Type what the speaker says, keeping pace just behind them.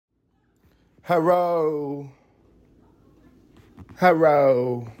Hello.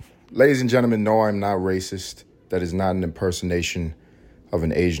 Hello. Ladies and gentlemen, no, I'm not racist. That is not an impersonation of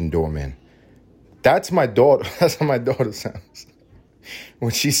an Asian doorman. That's my daughter. That's how my daughter sounds when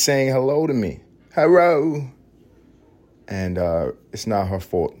she's saying hello to me. Hello. And it's not her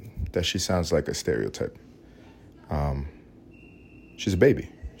fault that she sounds like a stereotype. She's a baby.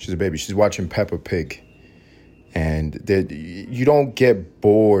 She's watching Peppa Pig. And you don't get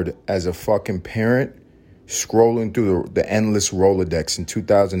bored as a fucking parent scrolling through the endless Rolodex in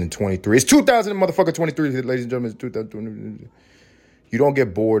 2023. It's 2023, ladies and gentlemen. It's 2023. You don't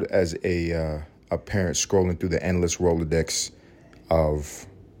get bored as a parent scrolling through the endless Rolodex of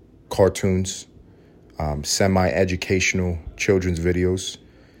cartoons, semi-educational children's videos,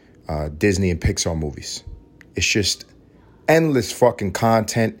 Disney and Pixar movies. It's just endless fucking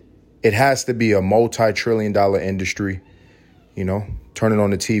content. It has to be a multi-trillion-dollar industry, you know, turning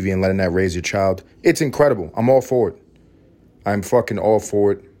on the TV and letting that raise your child. It's incredible. I'm all for it. I'm fucking all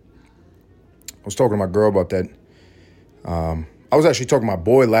for it. I was talking to my girl about that. I was actually talking to my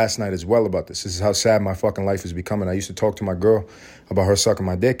boy last night as well about this. This is how sad my fucking life is becoming. I used to talk to my girl about her sucking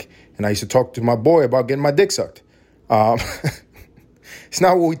my dick, and I used to talk to my boy about getting my dick sucked. It's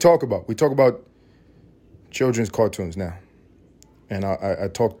not what we talk about. We talk about children's cartoons now. And I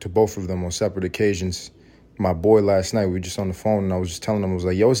talked to both of them on separate occasions. My boy last night, we were just on the phone, and I was just telling him, I was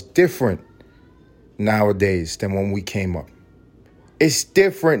like, yo, it's different nowadays than when we came up. It's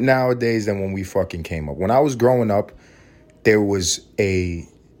different nowadays than when we fucking came up. When I was growing up, there was an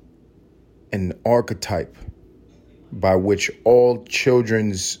archetype by which all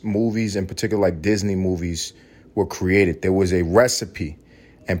children's movies, in particular like Disney movies, were created. There was a recipe,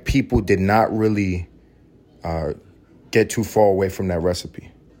 and people did not really get too far away from that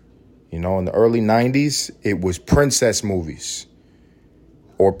recipe. You know, in the early 90s, it was princess movies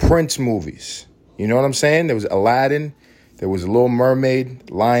or prince movies. You know what I'm saying? There was Aladdin, there was Little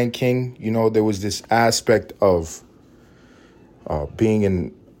Mermaid, Lion King. You know, there was this aspect of being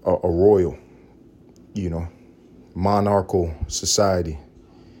in a royal, you know, monarchical society.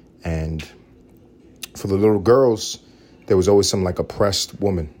 And for the little girls, there was always some like oppressed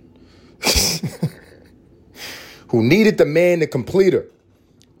woman who needed the man to complete her.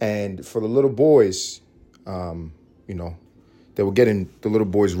 And for the little boys, you know, they were getting the little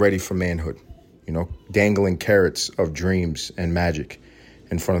boys ready for manhood, you know, dangling carrots of dreams and magic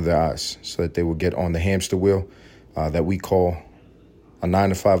in front of their eyes so that they would get on the hamster wheel that we call a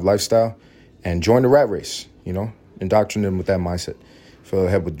 9-to-5 lifestyle and join the rat race, you know, indoctrinate them with that mindset, fill their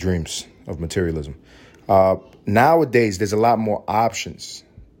head with dreams of materialism. Nowadays, there's a lot more options.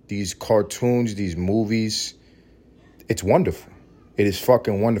 These cartoons, these movies, it's wonderful. It is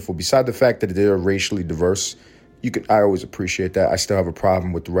fucking wonderful. Beside the fact that they're racially diverse, I always appreciate that. I still have a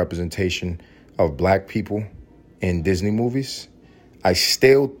problem with the representation of black people in Disney movies. I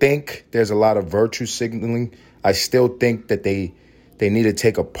still think there's a lot of virtue signaling. I still think that they need to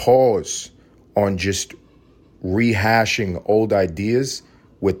take a pause on just rehashing old ideas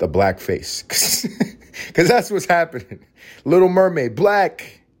with a black face. Because that's what's happening. Little Mermaid,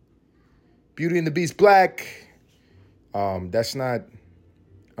 black. Beauty and the Beast, black. That's not,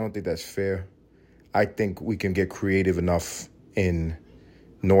 I don't think that's fair. I think we can get creative enough in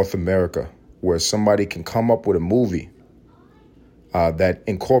North America where somebody can come up with a movie that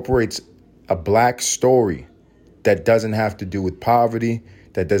incorporates a black story that doesn't have to do with poverty,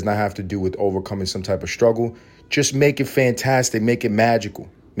 that does not have to do with overcoming some type of struggle. Just make it fantastic, make it magical.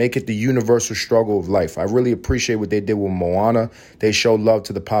 Make it the universal struggle of life. I really appreciate what they did with Moana. They showed love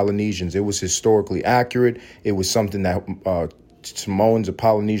to the Polynesians. It was historically accurate. It was something that Samoans or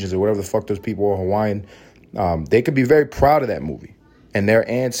Polynesians or whatever the fuck those people are, Hawaiian, they could be very proud of that movie and their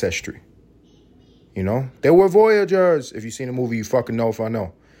ancestry. You know? They were voyagers. If you've seen the movie, you fucking know if I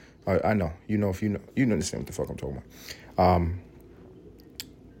know. I know. You know if you know. You understand what the fuck I'm talking about.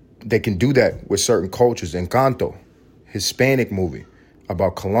 They can do that with certain cultures. Encanto, Hispanic movie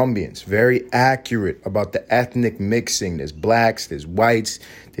about Colombians, very accurate about the ethnic mixing. There's blacks, there's whites,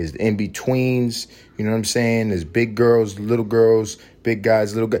 there's in-betweens, you know what I'm saying? There's big girls, big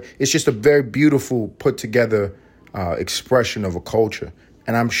guys, little guys. It's just a very beautiful, put-together expression of a culture.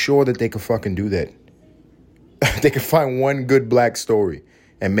 And I'm sure that they could fucking do that. They could find one good black story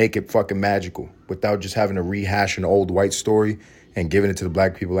and make it fucking magical without just having to rehash an old white story and giving it to the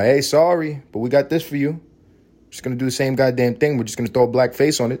black people. Like, hey, sorry, but we got this for you. Just going to do the same goddamn thing. We're just going to throw a black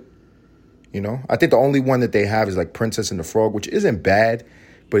face on it. You know, I think the only one that they have is like Princess and the Frog, which isn't bad,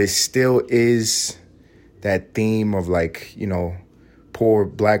 but it still is that theme of like, you know, poor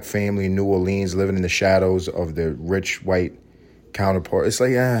black family in New Orleans living in the shadows of the rich white counterpart. It's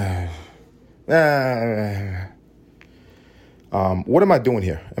like, What am I doing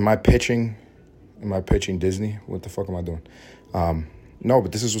here? Am I pitching Disney? What the fuck am I doing? No,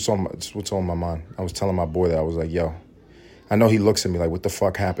 but this is what's on my mind. I was telling my boy that I was like, yo, I know he looks at me like, what the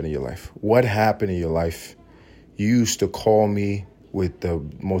fuck happened in your life? What happened in your life? You used to call me with the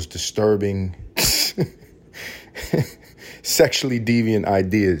most disturbing, sexually deviant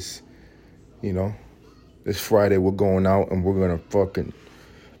ideas. You know, this Friday we're going out and we're gonna fucking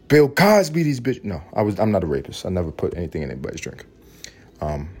Bill Cosby these bitches. No, I'm not a rapist. I never put anything in anybody's drink.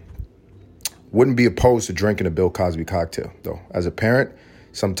 Wouldn't be opposed to drinking a Bill Cosby cocktail, though. As a parent,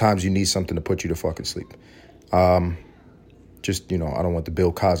 sometimes you need something to put you to fucking sleep. Just, I don't want the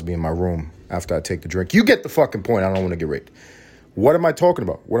Bill Cosby in my room after I take the drink. You get the fucking point. I don't want to get raped. What am I talking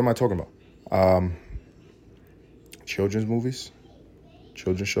about? Children's movies?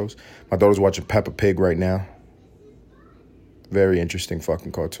 Children's shows? My daughter's watching Peppa Pig right now. Very interesting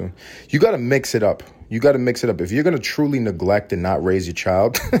fucking cartoon. You got to mix it up. If you're going to truly neglect and not raise your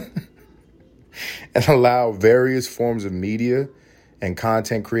child and allow various forms of media and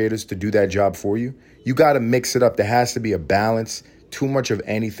content creators to do that job for you, you got to mix it up. There has to be a balance. Too much of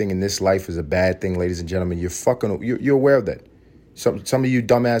anything in this life is a bad thing, ladies and gentlemen. You're aware of that. Some of you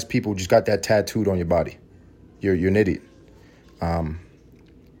dumbass people just got that tattooed on your body. You're an idiot.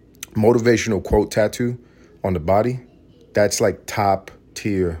 Motivational quote tattoo on the body, that's like top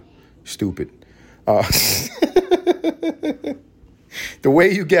tier stupid. The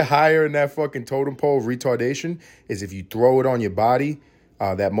way you get higher in that fucking totem pole of retardation is if you throw it on your body,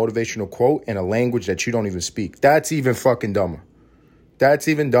 that motivational quote, in a language that you don't even speak. That's even fucking dumber.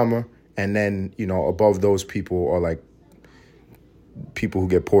 And then, above those people are like people who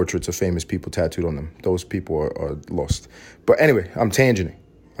get portraits of famous people tattooed on them. Those people are lost. But anyway, I'm tangenting.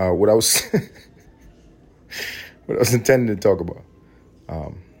 What I was intending to talk about. I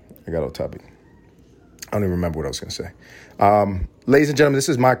got off topic. I don't even remember what I was going to say. Ladies and gentlemen, this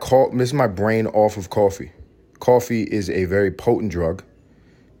is my brain off of coffee. Coffee is a very potent drug.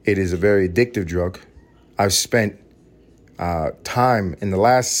 It is a very addictive drug. I've spent time in the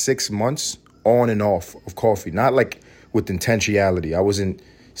last 6 months on and off of coffee, not like with intentionality. I wasn't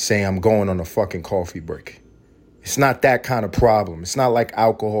saying I'm going on a fucking coffee break. It's not that kind of problem. It's not like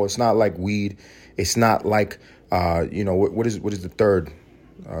alcohol. It's not like weed. It's not like, what is the third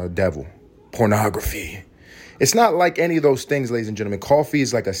devil? Pornography. It's not like any of those things, ladies and gentlemen. Coffee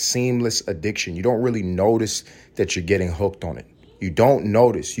is like a seamless addiction. You don't really notice that you're getting hooked on it. You don't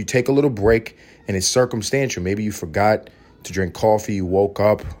notice. You take a little break and it's circumstantial. Maybe you forgot to drink coffee. You woke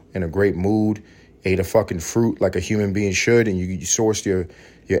up in a great mood, ate a fucking fruit like a human being should, and you sourced your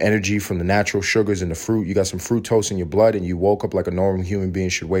energy from the natural sugars in the fruit. You got some fructose in your blood and you woke up like a normal human being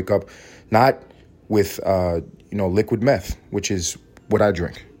should wake up. Not with, liquid meth, which is what I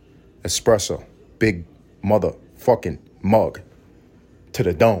drink. Espresso. Big motherfucking mug to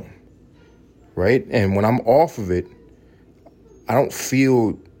the dome. Right? And when I'm off of it, I don't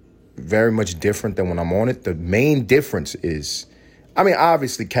feel very much different than when I'm on it. The main difference is,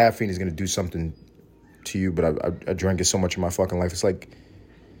 obviously caffeine is going to do something to you, but I drank it so much in my fucking life. It's like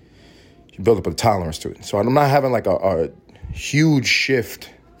you build up a tolerance to it. So I'm not having like a huge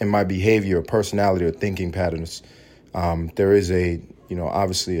shift in my behavior or personality or thinking patterns. There is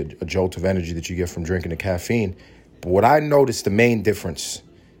obviously a jolt of energy that you get from drinking the caffeine. But what I noticed, the main difference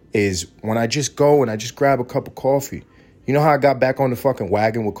is when I just go and I just grab a cup of coffee. You know how I got back on the fucking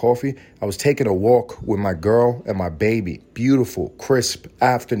wagon with coffee? I was taking a walk with my girl and my baby. Beautiful, crisp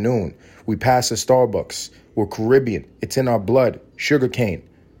afternoon. We passed a Starbucks. We're Caribbean. It's in our blood. Sugarcane.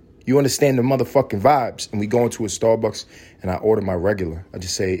 You understand the motherfucking vibes. And we go into a Starbucks and I order my regular. I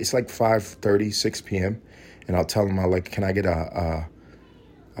just say, it's like 5:30, 6 p.m. And I'll tell them, can I get a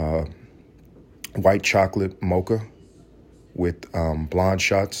white chocolate mocha with blonde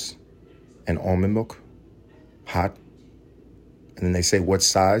shots and almond milk? Hot. And then they say, what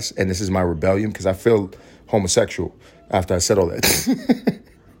size? And this is my rebellion because I feel homosexual after I said all that.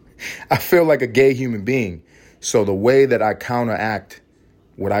 I feel like a gay human being. So the way that I counteract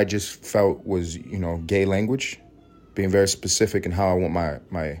what I just felt was, gay language, being very specific in how I want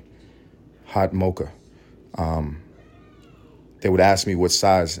my hot mocha. They would ask me what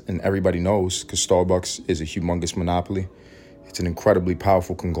size, and everybody knows because Starbucks is a humongous monopoly. It's an incredibly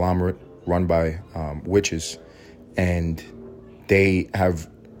powerful conglomerate run by witches, and they have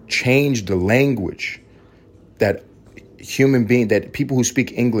changed the language that people who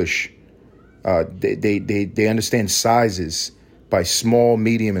speak English, they understand sizes by small,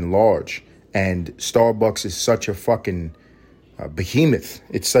 medium, and large. And Starbucks is such a fucking behemoth.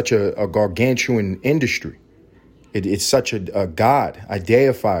 It's such a gargantuan industry. It's such a god. I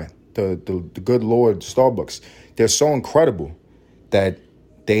deify the good Lord Starbucks. They're so incredible that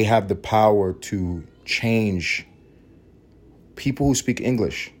they have the power to change people who speak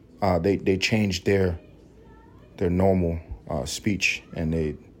English. They change their normal speech, and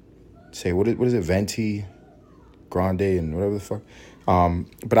they say what is it, venti, grande, and whatever the fuck.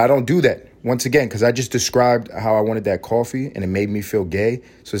 But I don't do that, once again, because I just described how I wanted that coffee and it made me feel gay.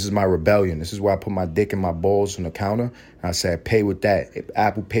 So this is my rebellion. This is where I put my dick and my balls on the counter and I said, pay with that.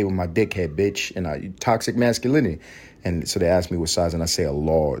 Apple Pay with my dickhead, bitch. And toxic masculinity. And so they ask me what size, and I say a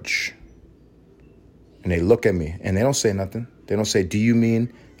large. And they look at me and they don't say nothing. They don't say, do you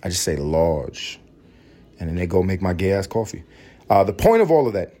mean? I just say large. And then they go make my gay ass coffee. The point of all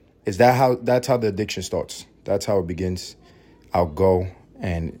of that is that's how the addiction starts. That's how it begins. I'll go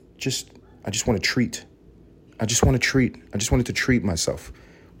and I just want to treat. I just wanted to treat myself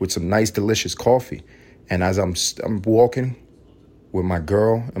with some nice, delicious coffee. And as I'm walking with my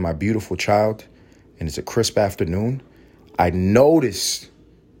girl and my beautiful child, and it's a crisp afternoon, I notice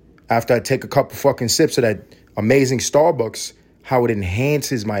after I take a couple fucking sips of that amazing Starbucks, how it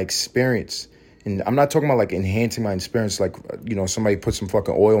enhances my experience. And I'm not talking about like enhancing my experience like, somebody put some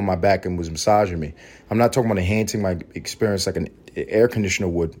fucking oil on my back and was massaging me. I'm not talking about enhancing my experience like an air conditioner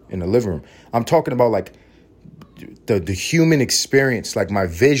would in the living room. I'm talking about like the human experience, like my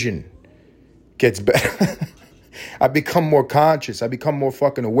vision gets better. I become more conscious. I become more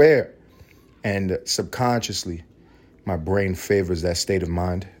fucking aware. And subconsciously, my brain favors that state of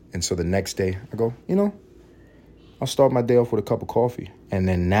mind. And so the next day I go, I'll start my day off with a cup of coffee. And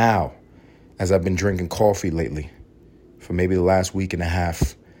then now, as I've been drinking coffee lately, for maybe the last week and a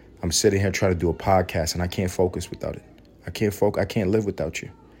half, I'm sitting here trying to do a podcast and I can't focus without it. I can't live without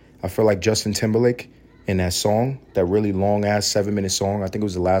you. I feel like Justin Timberlake in that song, that really long-ass 7-minute song. I think it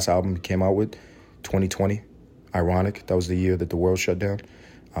was the last album he came out with, 2020. Ironic. That was the year that the world shut down.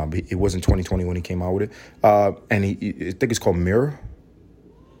 It wasn't 2020 when he came out with it. And I think it's called Mirror.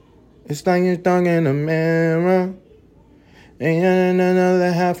 It's like you're stuck in a mirror. Ain't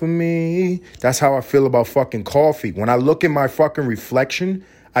another half of me. That's how I feel about fucking coffee. When I look in my fucking reflection,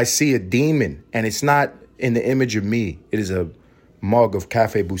 I see a demon. And it's not in the image of me. It is a mug of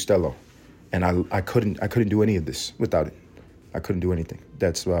Cafe Bustelo. And I couldn't do any of this without it. I couldn't do anything.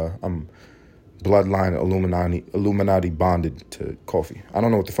 That's I'm bloodline Illuminati bonded to coffee. I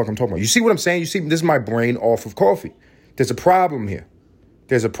don't know what the fuck I'm talking about. You see what I'm saying? You see, this is my brain off of coffee. There's a problem here.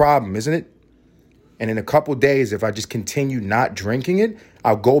 There's a problem, isn't it? And in a couple days, if I just continue not drinking it,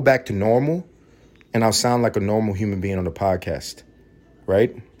 I'll go back to normal and I'll sound like a normal human being on the podcast,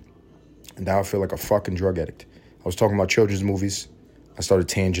 right? And now I feel like a fucking drug addict. I was talking about children's movies. I started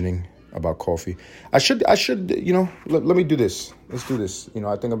tangenting about coffee. I should, let me do this. Let's do this.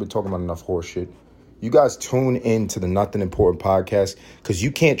 I think I've been talking about enough horse shit. You guys tune in to the Nothing Important podcast because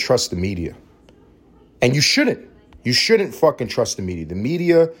you can't trust the media. And you shouldn't. You shouldn't fucking trust the media. The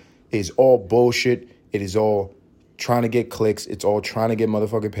media is all bullshit. It is all trying to get clicks. It's all trying to get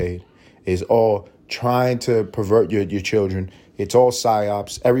motherfucking paid. It's all trying to pervert your children. It's all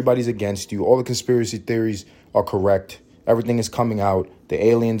psyops. Everybody's against you. All the conspiracy theories are correct. Everything is coming out. The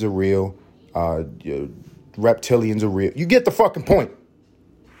aliens are real. Reptilians are real. You get the fucking point.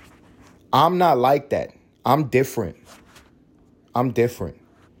 I'm not like that. I'm different. I'm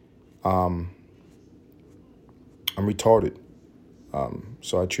retarded.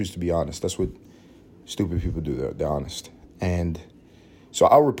 So I choose to be honest. That's what stupid people do. They're honest. And so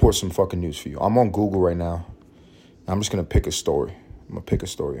I'll report some fucking news for you. I'm on Google right now. I'm just going to pick a story.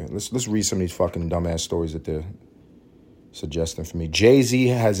 Let's read some of these fucking dumbass stories that they're suggesting for me. Jay-Z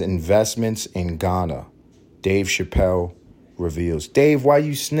has investments in Ghana. Dave Chappelle reveals. Dave, why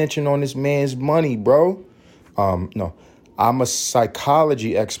you snitching on this man's money, bro? No. I'm a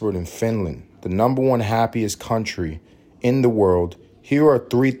psychology expert in Finland, the number one happiest country in the world. Here are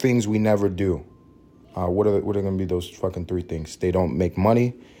 3 things we never do. What are going to be those fucking 3 things? They don't make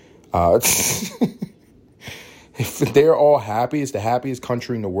money. If they're all happy, it's the happiest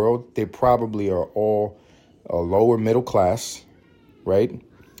country in the world. They probably are all lower middle class, right?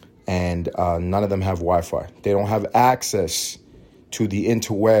 And none of them have Wi-Fi. They don't have access to the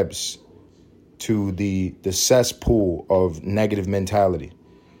interwebs, to the cesspool of negative mentality,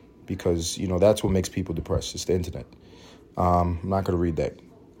 because, that's what makes people depressed. It's the internet. I'm not going to read that.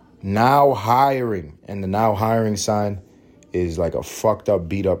 Now hiring. And the now hiring sign is like a fucked up,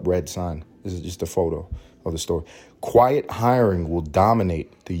 beat up red sign. This is just a photo of the story. Quiet hiring will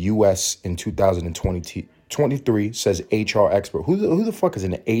dominate the U.S. in 2023, says HR expert. Who the fuck is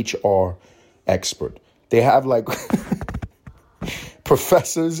an HR expert? They have like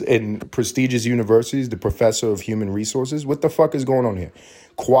professors in prestigious universities, the professor of human resources. What the fuck is going on here?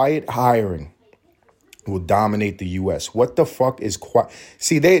 Quiet hiring will dominate the U.S. What the fuck is quiet?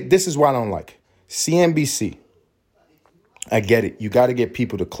 See, this is what I don't like. CNBC. I get it. You got to get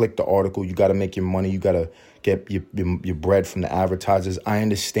people to click the article. You got to make your money. You got to get your bread from the advertisers. I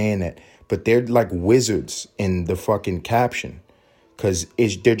understand that. But they're like wizards in the fucking caption because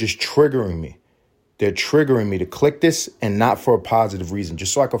they're just triggering me. They're triggering me to click this and not for a positive reason,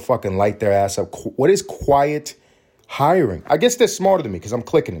 just so I can fucking light their ass up. What is quiet hiring? I guess they're smarter than me because I'm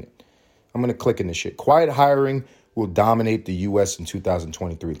clicking it. I'm going to click in this shit. Quiet hiring will dominate the U.S. in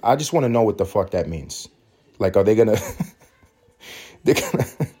 2023. I just want to know what the fuck that means. Like, are they going to...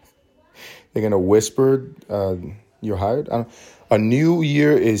 They're gonna whisper, you're hired? A new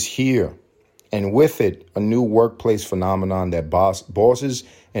year is here. And with it, a new workplace phenomenon that bosses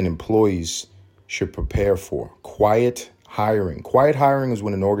and employees should prepare for. Quiet hiring. Quiet hiring is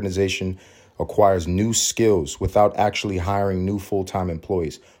when an organization acquires new skills without actually hiring new full-time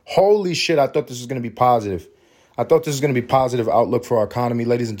employees. Holy shit, I thought this was going to be positive. I thought this was going to be positive outlook for our economy.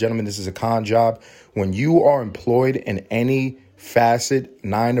 Ladies and gentlemen, this is a con job. When you are employed in any facet,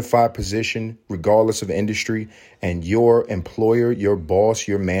 9-to-5 position, regardless of industry, and your employer, your boss,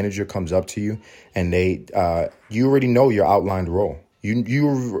 your manager comes up to you and you already know your outlined role.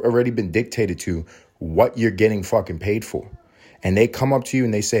 You've already been dictated to what you're getting fucking paid for. And they come up to you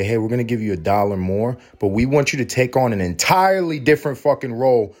and they say, hey, we're going to give you $1 more, but we want you to take on an entirely different fucking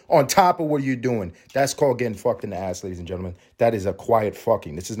role on top of what you're doing. That's called getting fucked in the ass, ladies and gentlemen. That is a quiet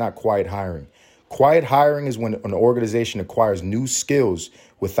fucking. This is not quiet hiring. Quiet hiring is when an organization acquires new skills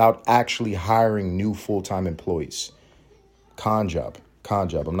without actually hiring new full-time employees. Con job.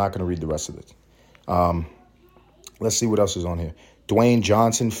 I'm not going to read the rest of it. Let's see what else is on here. Dwayne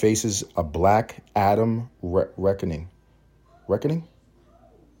Johnson faces a Black Adam reckoning. Reckoning?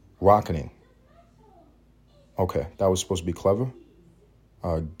 Okay, that was supposed to be clever.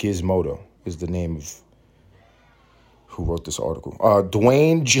 Gizmodo is the name of who wrote this article.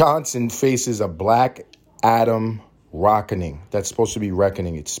 Dwayne Johnson faces a Black Adam reckoning. That's supposed to be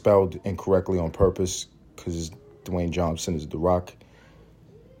reckoning. It's spelled incorrectly on purpose because Dwayne Johnson is The Rock.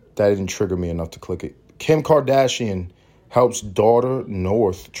 That didn't trigger me enough to click it. Kim Kardashian helps daughter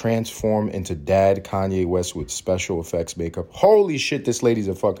North transform into dad Kanye West with special effects makeup. Holy shit, this lady's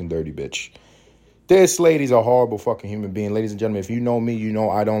a fucking dirty bitch. This lady's a horrible fucking human being. Ladies and gentlemen, if you know me, you know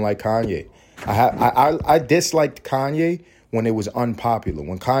I don't like Kanye. I disliked Kanye when it was unpopular.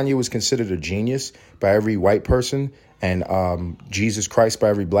 When Kanye was considered a genius by every white person and Jesus Christ by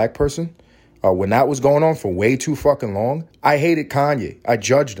every black person, when that was going on for way too fucking long, I hated Kanye. I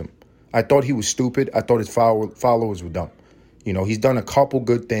judged him. I thought he was stupid. I thought his followers were dumb. You know, he's done a couple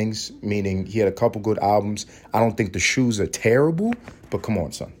good things, meaning he had a couple good albums. I don't think the shoes are terrible, but come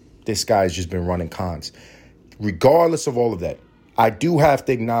on, son. This guy's just been running cons. Regardless of all of that, I do have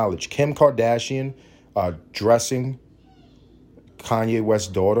to acknowledge Kim Kardashian dressing Kanye West's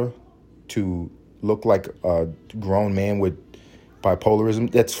daughter to look like a grown man with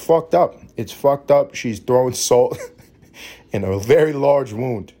bipolarism. That's fucked up. It's fucked up. She's throwing salt in a very large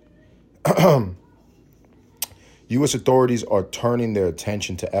wound. U.S. authorities are turning their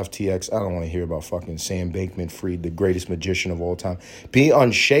attention to FTX. I don't want to hear about fucking Sam Bankman-Fried, the greatest magician of all time. Be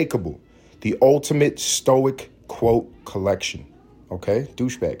unshakable. The ultimate stoic quote collection. Okay?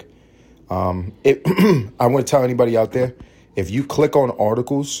 Douchebag. I want to tell anybody out there, if you click on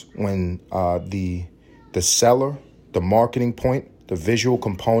articles when the seller, the marketing point, the visual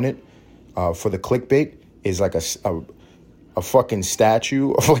component for the clickbait is like a fucking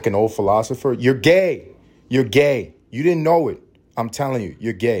statue of like an old philosopher, you're gay. You're gay. You didn't know it. I'm telling you,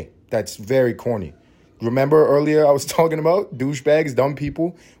 you're gay. That's very corny. Remember earlier I was talking about douchebags, dumb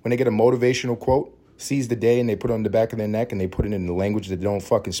people, when they get a motivational quote, seize the day, and they put it on the back of their neck and they put it in the language that they don't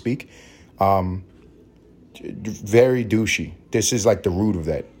fucking speak. Very douchey. This is like the root of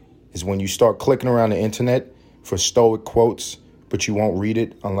that, is when you start clicking around the internet for stoic quotes, but you won't read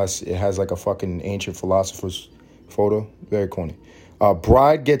it unless it has like a fucking ancient philosopher's photo. Very corny.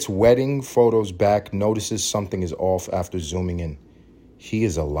 Bride gets wedding photos back, notices something is off after zooming in. He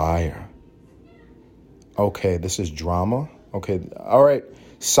is a liar. Okay, this is drama. Okay, all right.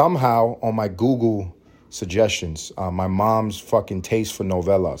 Somehow on my Google suggestions, my mom's fucking taste for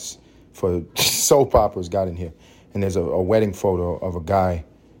novellas, for soap operas got in here. And there's a wedding photo of a guy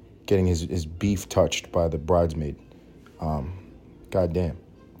getting his beef touched by the bridesmaid. Goddamn.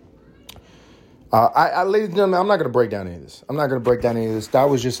 Ladies and gentlemen, I'm not going to break down any of this. That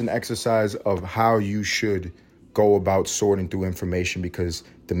was just an exercise of how you should go about sorting through information because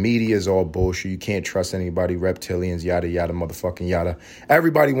the media is all bullshit. You can't trust anybody, reptilians, yada, yada, motherfucking yada.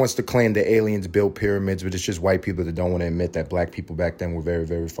 Everybody wants to claim that aliens built pyramids, but it's just white people that don't want to admit that black people back then were very,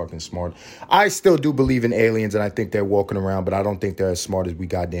 very fucking smart. I still do believe in aliens, and I think they're walking around, but I don't think they're as smart as we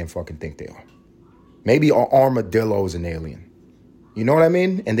goddamn fucking think they are. Maybe an armadillo is an alien. You know what I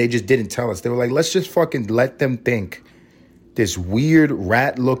mean? And they just didn't tell us. They were like, let's just fucking let them think this weird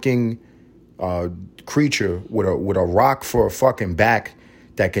rat-looking creature with a rock for a fucking back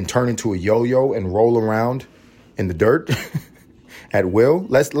that can turn into a yo-yo and roll around in the dirt at will.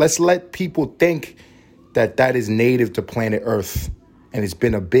 Let's let people think that is native to planet Earth, and it's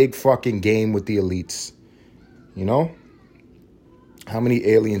been a big fucking game with the elites. You know? How many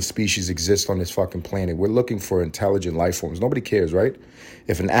alien species exist on this fucking planet? We're looking for intelligent life forms. Nobody cares, right?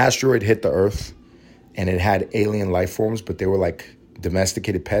 If an asteroid hit the Earth and it had alien life forms, but they were like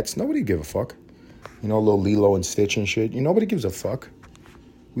domesticated pets, nobody give a fuck. You know, little Lilo and Stitch and shit. Nobody gives a fuck.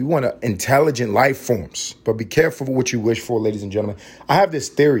 We want intelligent life forms. But be careful what you wish for, ladies and gentlemen. I have this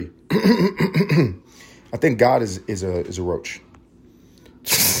theory. I think God is a roach.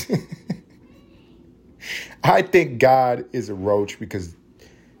 I think God is a roach because,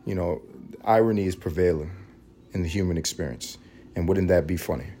 irony is prevailing in the human experience. And wouldn't that be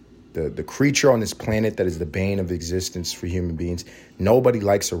funny? The creature on this planet that is the bane of existence for human beings, nobody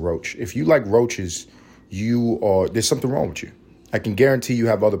likes a roach. If you like roaches, there's something wrong with you. I can guarantee you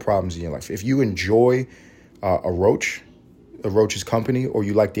have other problems in your life. If you enjoy a roach's company, or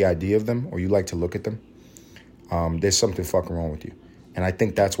you like the idea of them, or you like to look at them, there's something fucking wrong with you. And I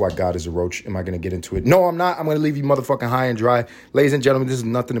think that's why God is a roach. Am I going to get into it? No, I'm not. I'm going to leave you motherfucking high and dry. Ladies and gentlemen, this is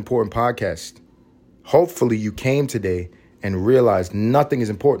Nothing Important podcast. Hopefully you came today and realized nothing is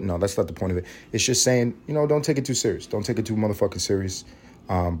important. No, that's not the point of it. It's just saying, don't take it too serious. Don't take it too motherfucking serious.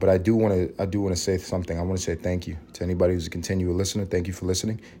 But I do want to say something. I want to say thank you to anybody who's a continual listener. Thank you for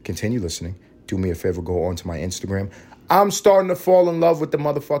listening. Continue listening. Do me a favor. Go on to my Instagram. I'm starting to fall in love with the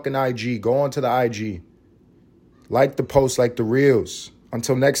motherfucking IG. Go on to the IG. Like the posts, like the reels.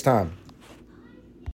 Until next time.